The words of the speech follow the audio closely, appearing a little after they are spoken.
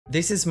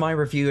This is my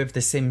review of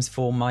The Sims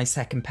 4 My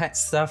Second Pet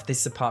Stuff.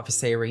 This is a part of a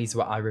series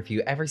where I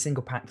review every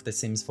single pack for The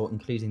Sims 4,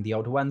 including the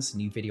older ones, a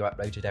new video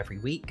uploaded every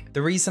week.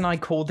 The reason I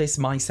call this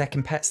My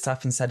Second Pet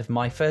Stuff instead of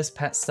My First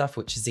Pet Stuff,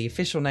 which is the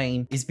official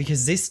name, is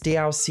because this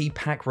DLC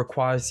pack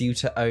requires you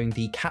to own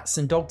the Cats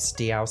and Dogs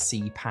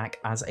DLC pack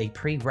as a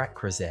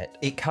prerequisite.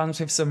 It comes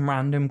with some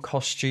random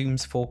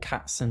costumes for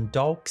cats and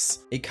dogs.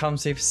 It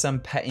comes with some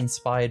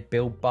pet-inspired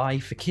build buy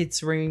for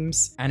kids'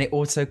 rooms, and it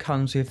also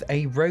comes with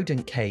a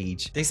rodent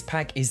cage. This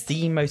pack is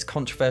the most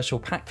controversial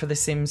pack for The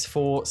Sims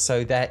 4,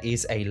 so there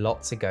is a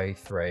lot to go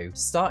through.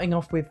 Starting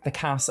off with the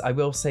cast, I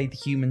will say the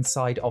human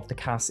side of the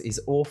cast is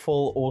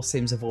awful. All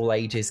Sims of all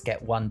ages get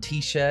one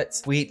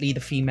t-shirt. Weirdly, the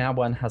female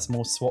one has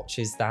more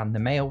swatches than the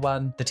male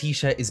one. The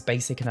t-shirt is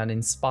basic and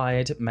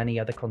uninspired. Many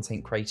other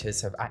content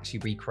creators have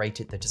actually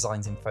recreated the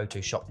designs in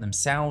Photoshop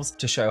themselves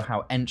to show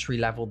how entry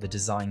level the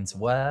designs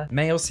were.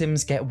 Male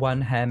Sims get one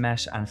hair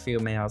mesh and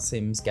female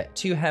Sims get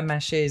two hair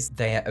meshes.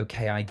 They are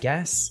okay, I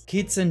guess.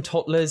 Kids and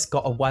toddlers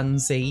got a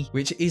onesie,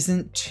 which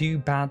isn't too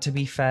bad to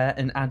be fair,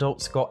 and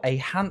adults got a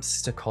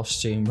hamster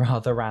costume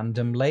rather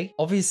randomly.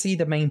 Obviously,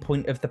 the main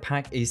point of the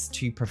pack is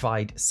to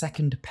provide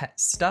second pet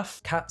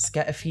stuff. Cats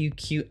get a few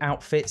cute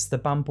outfits. The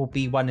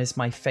Bumblebee one is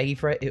my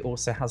favorite. It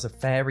also has a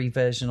fairy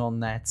version on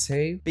there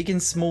too. Big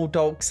and small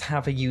dogs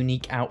have a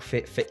unique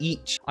outfit for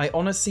each. I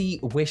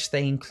honestly wish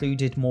they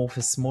included more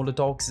for smaller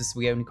dogs, as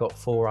we only got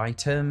 4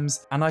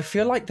 items, and I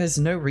feel like there's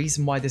no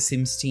reason why the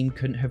Sims team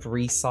couldn't have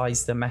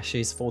resized the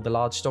meshes for the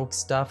large dog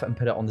stuff and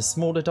put it on the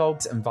smaller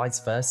dogs and vice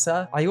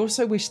versa. I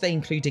also wish they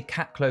included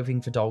cat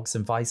clothing for dogs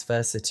and vice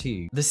versa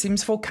too. The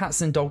Sims 4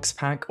 Cats and Dogs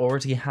pack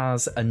already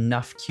has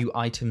enough cute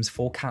items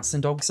for cats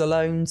and dogs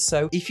alone,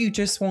 so if you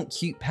just want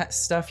cute pet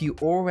stuff, you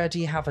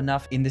already have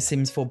enough in the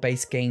Sims 4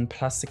 base game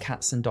plus the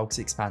Cats and Dogs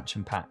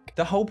expansion pack.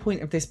 The whole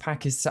point of this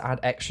pack is to add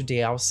extra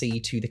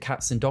DLC to the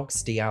Cats and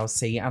Dogs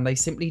DLC, and they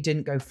simply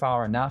didn't go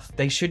far enough.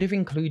 They should have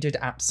included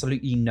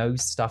absolutely no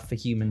stuff for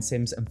human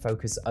Sims and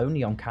focused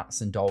only on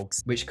cats and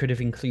dogs, which could have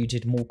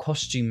included more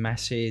costume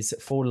meshes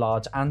for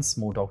large and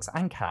small dogs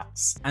and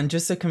cats. And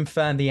just to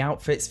confirm, the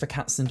outfits for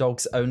cats and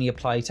dogs only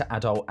apply to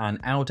adult and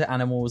elder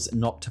animals,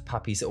 not to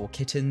puppies or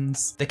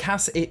kittens. The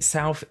cast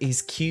itself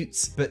is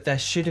cute, but there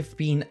should have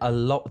been a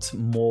lot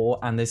more,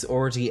 and there's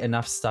already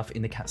enough stuff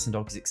in the Cats and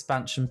Dogs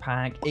expansion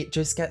pack. It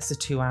just gets a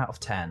 2 out of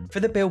 10. For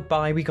the build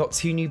buy, we got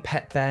 2 new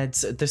pet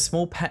beds. The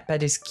small pet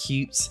bed is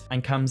cute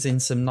and comes in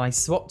some nice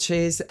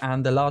swatches,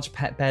 and the large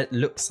pet bed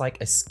looks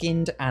like a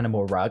skinned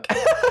animal rug.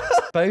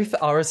 Both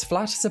are as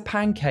flat as a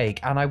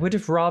pancake, and I would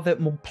have rather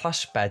more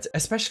plush beds,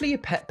 especially a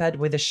pet bed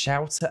with a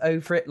shelter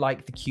over it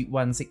like the cute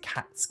ones that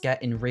cats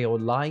get in real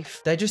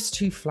life. They're just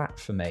too flat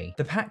for me.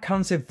 The pack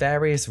comes with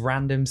various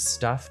random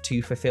stuff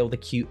to fulfill the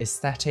cute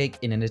aesthetic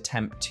in an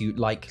attempt to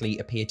likely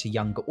appear to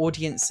younger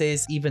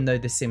audiences, even though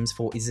The Sims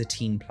 4 is a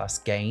teen plus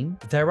game.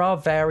 There are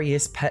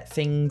various pet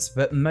things,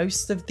 but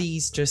most of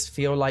these just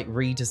feel like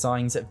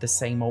redesigns of the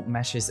same old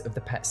meshes of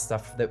the pet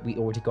stuff that we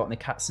already got in the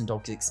Cats and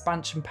Dogs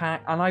expansion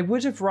pack, and I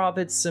would have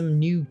rather some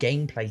new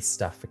gameplay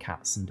stuff for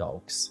cats and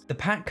dogs. The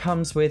pack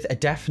comes with a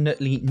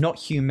definitely not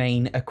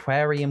humane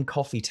aquarium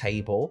coffee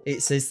table.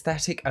 It's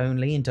aesthetic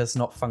only and does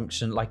not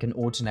function like an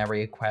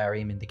ordinary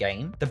aquarium in the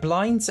game. The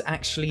blinds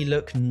actually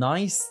look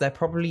nice. They're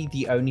probably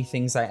the only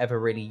things I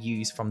ever really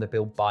use from the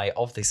build buy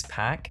of this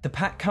pack. The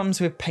pack comes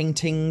with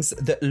paintings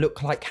that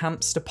look like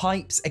hamster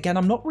pipes. Again,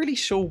 I'm not really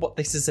sure what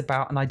this is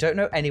about, and I don't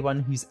know anyone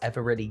who's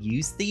ever really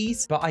used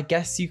these, but I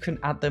guess you can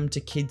add them to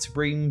kids'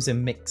 rooms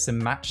and mix and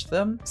match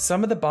them.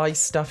 Some of the buy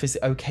stuff is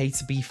okay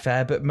to be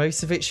fair, but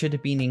most of it should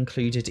have been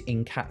included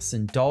in Cats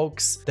and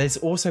Dogs. There's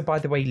also, by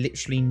the way,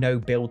 literally no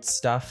build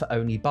stuff,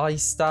 only buy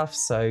stuff,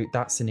 so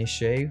that's an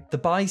issue. The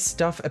buy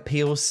stuff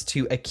appeals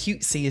to a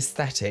cutesy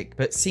aesthetic,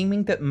 but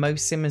seeming that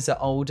most Simmers are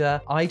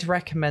older, I'd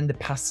recommend the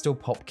pastel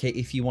pop kit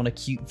if you want a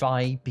cute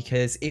vibe,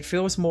 because it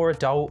feels more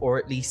adult, or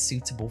at least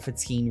suitable for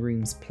teen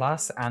rooms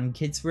plus and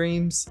kids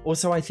rooms.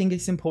 Also, I think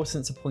it's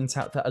important to point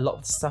out that a lot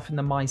of the stuff in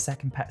the My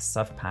Second Pet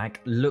Stuff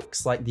pack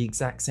looks like the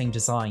exact same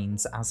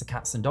designs as the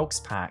Cats and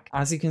Dogs pack.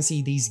 As you can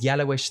see, these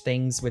yellowish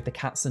things with the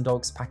Cats and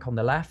Dogs pack on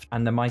the left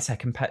and the My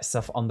Second Pet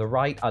Stuff on the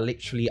right are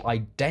literally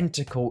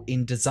identical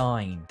in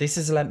design. This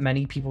has led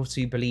many people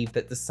to believe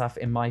that the stuff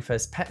in My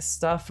First Pet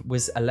Stuff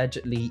was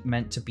allegedly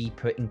meant to be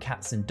put in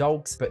Cats and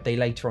Dogs, but they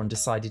later on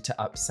decided to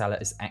upsell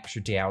it as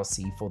extra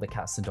DLC for the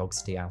Cats and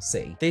Dogs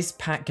DLC. This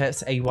pack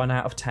gets a 1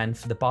 out of 10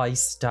 for the buy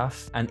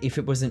stuff, and if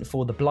it wasn't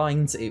for the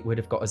blinds, it would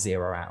have got a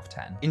 0 out of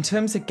 10. In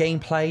terms of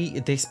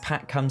gameplay, this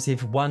pack comes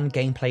with 1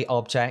 gameplay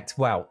object,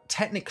 well,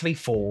 technically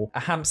 4, a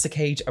hamster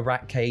cage, a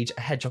rat cage,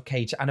 a hedgehog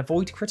cage, and a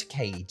void critter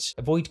cage.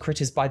 Void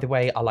critters, by the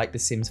way, are like the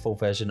Sims 4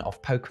 version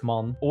of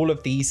Pokemon. All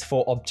of these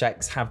 4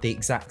 objects have the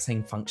exact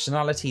same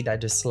functionality, they're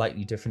just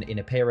slightly different in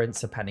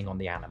appearance depending on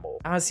the animal.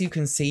 As you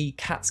can see,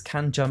 cats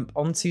can jump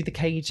onto the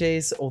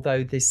cages,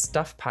 although this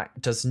stuff pack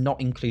does not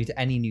include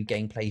any new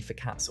gameplay for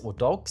cats or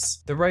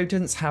dogs. The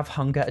rodents have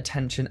hunger,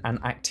 attention,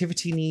 and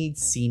activity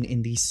needs seen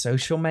in the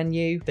social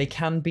menu. They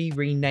can be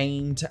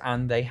renamed,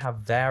 and they have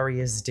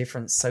various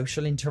different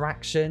social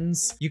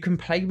interactions. You can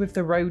play with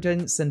the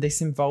rodents, and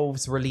this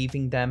involves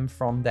relieving them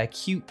from their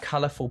cute,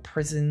 colourful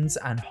prisons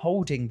and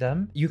holding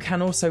them. You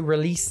can also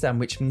release them,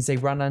 which means they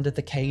run under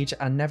the cage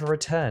and never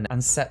return,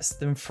 and sets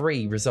them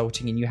free,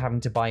 resulting in you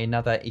having to buy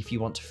another if you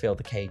want to fill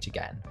the cage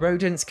again.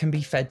 Rodents can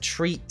be fed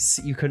treats.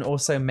 You can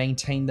also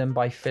maintain them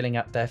by filling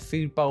up their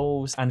food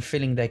bowls and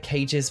filling their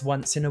cages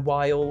once in a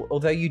while,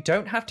 although you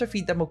don't have to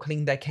feed them or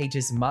clean their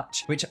cages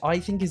much, which I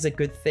think is a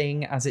good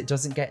thing as it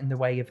doesn't get in the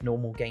way of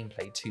normal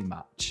gameplay too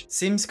much.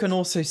 Sims can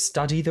also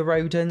study the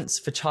rodents.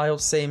 For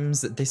child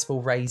Sims, this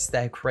will raise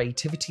their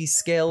creativity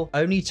skill.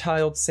 Only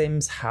child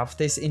Sims have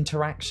this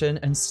interaction,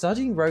 and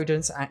studying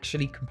rodents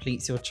actually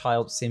completes your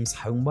child Sim's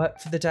homework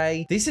for the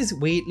day. This is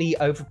weirdly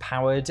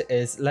overpowered,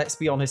 as let's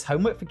be honest,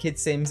 homework for kid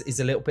Sims is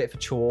a little bit of a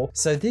chore,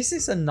 so this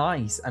is a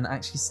nice and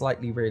actually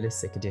slightly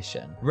realistic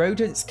addition.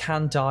 Rodents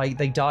can die.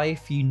 They die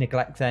if you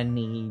neglect their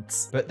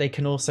needs, but they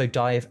can also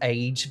die of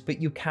age,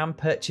 but you can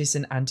purchase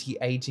an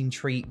anti-aging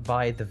treat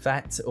via the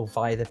vet or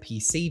via the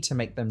PC to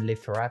make them live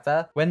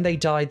forever. When they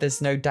die,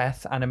 there's no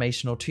death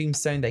animation or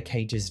tombstone. Their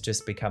cages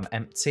just become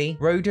empty.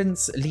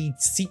 Rodents lead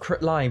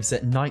secret lives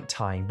at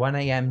nighttime, 1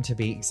 AM to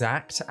be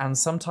exact, and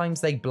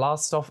sometimes they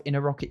blast off in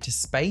a rocket to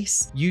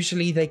space.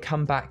 Usually they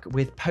come back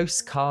with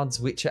postcards,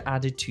 which are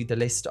added to the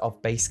list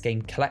of base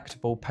game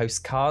collectible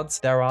postcards.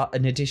 There are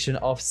an addition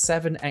of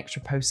 7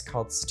 extra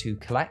postcards to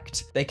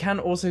collect. They can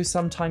also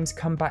sometimes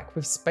come back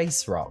with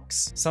space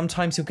rocks.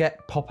 Sometimes you'll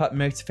get pop-up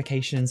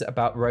notifications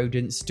about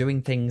rodents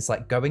doing things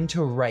like going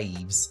to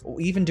raves, or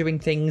even doing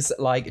things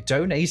like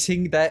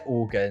donating their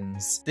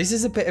organs. This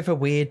is a bit of a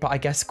weird, but I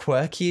guess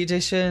quirky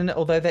addition,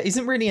 although there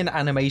isn't really an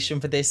animation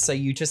for this, so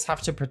you just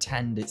have to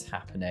pretend it's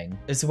happening.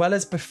 As well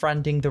as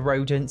befriending the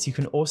rodents, you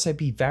can also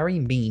be very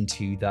mean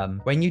to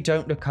them. When you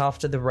don't look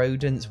after the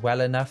rodents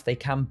well enough, they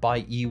can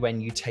bite you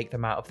when you take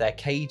them out of their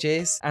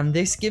cages, and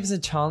this gives a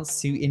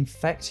chance to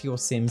infect your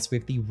Sims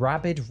with the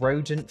rabid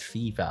rodent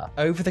fever.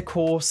 Over the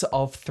course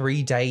of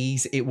 3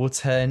 days, it will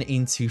turn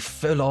into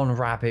full-on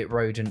rabbit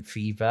rodent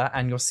fever,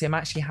 and your Sim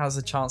actually has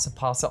a chance to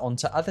pass it on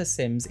to other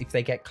Sims if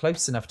they get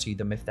close enough to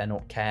them if they're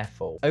not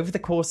careful. Over the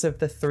course of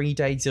the 3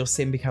 days, your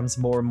Sim becomes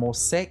more and more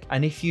sick,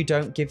 and if you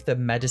don't give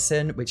them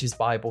medicine, which is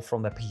buyable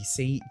from the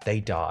PC, they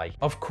die.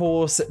 Of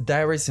course,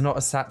 there is not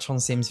a Satch on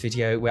Sims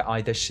video where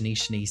either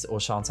Shanice or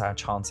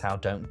Chantal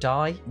don't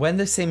die. When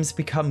the Sims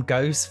become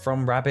ghosts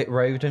from rabbit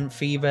rodent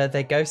fever,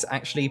 their ghosts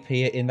actually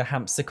appear in the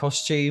hamster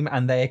costume,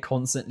 and they are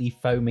constantly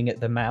foaming at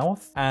the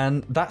mouth,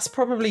 and that's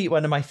probably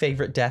one of my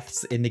favorite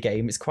deaths in the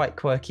game. It's quite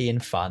quirky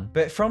and fun,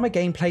 but from a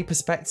gameplay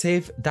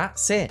perspective,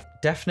 that's it.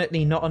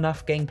 Definitely not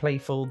enough gameplay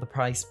for the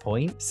price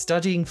point.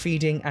 Studying,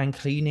 feeding, and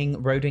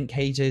cleaning rodent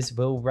cages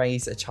will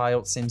raise a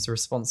child Sim's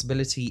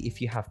responsibility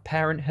if you have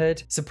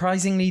parenthood.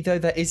 Surprisingly though,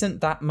 there isn't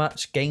that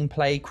much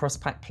gameplay,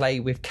 cross-pack play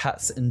with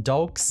cats and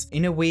dogs.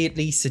 In a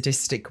weirdly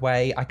sadistic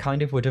way, I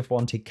kind of would have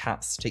wanted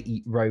cats to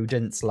eat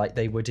rodents like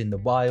they would in the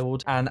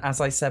wild, and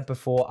as I said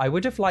before, I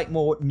would have liked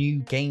more new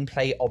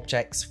gameplay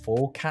objects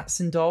for cats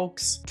and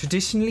dogs.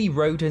 Traditionally,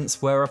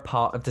 rodents were a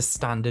part of the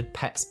standard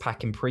pets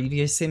pack in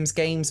previous Sims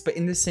games, but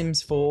in The Sims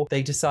 4,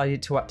 they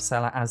decided to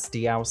upsell it as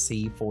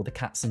DLC for the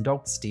Cats and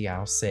Dogs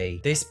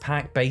DLC. This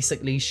pack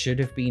basically should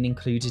have been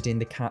included in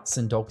the Cats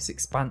and Dogs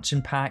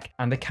expansion pack,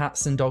 and the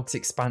Cats and Dogs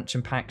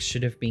expansion pack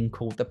should have been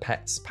called the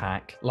Pets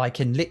pack,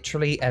 like in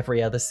literally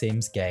every other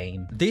Sims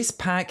game. This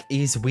pack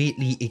is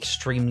weirdly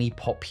extremely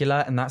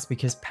popular, and that's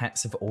because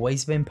pets have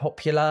always been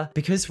popular.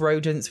 Because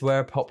rodents were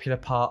a popular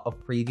part of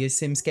previous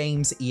Sims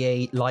games,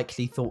 EA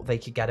likely thought they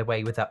could get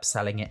away with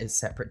upselling it as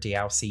separate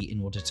DLC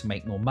in order to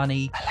make more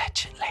money,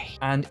 allegedly.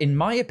 And in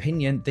my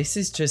opinion, this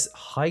is just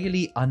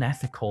highly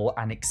unethical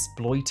and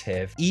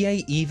exploitive.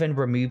 EA even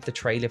removed the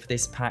trailer for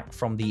this pack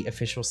from the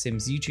official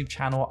Sims YouTube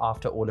channel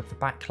after all of the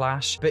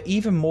backlash. But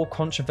even more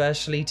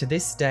controversially, to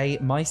this day,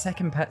 My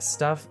Second Pet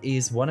Stuff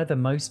is one of the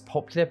most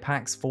popular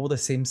packs for The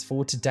Sims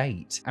 4 to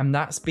date. And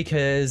that's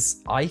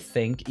because I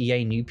think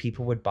EA knew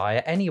people would buy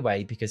it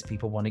anyway because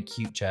people wanted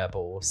cute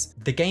gerbils.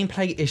 The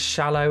gameplay is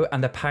shallow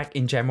and the pack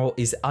in general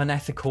is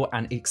unethical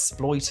and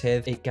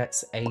exploitive. It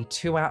gets a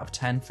 2 out of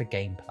 10 for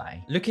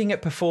gameplay. Looking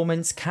at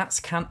performance, cats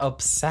can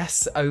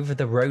obsess over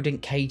the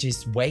rodent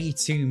cages way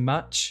too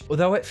much.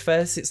 Although at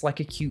first it's like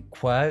a cute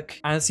quirk.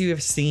 As you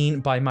have seen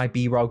by my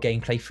B-roll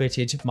gameplay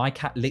footage, my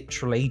cat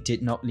literally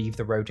did not leave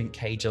the rodent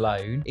cage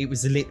alone. It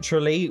was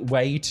literally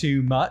way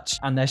too much,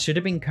 and there should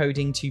have been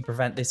coding to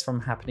prevent this from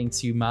happening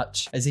too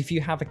much, as if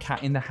you have a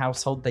cat in the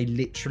household, they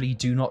literally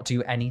do not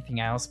do anything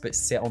else but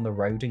sit on the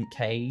rodent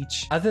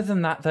cage. Other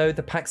than that though,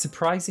 the pack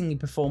surprisingly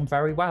performed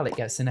very well. It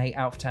gets an 8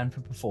 out of 10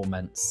 for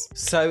performance.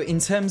 So in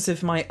terms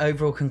of my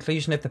overall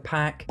conclusion of the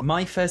pack,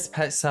 My First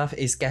Pet Stuff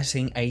is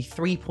getting a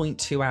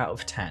 3.2 out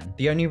of 10.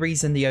 The only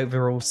reason the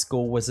overall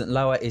score wasn't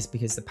lower is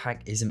because the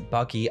pack isn't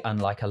buggy,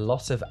 unlike a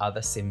lot of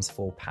other Sims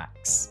 4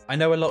 packs. I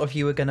know a lot of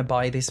you are going to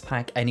buy this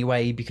pack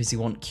anyway because you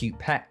want cute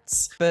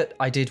pets, but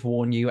I did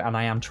warn you and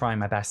I am trying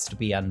my best to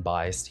be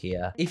unbiased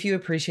here. If you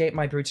appreciate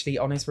my brutally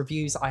honest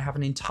reviews, I have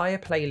an entire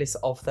playlist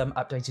of them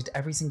updated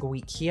every single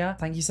week here.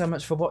 Thank you so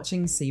much for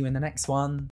watching. See you in the next one.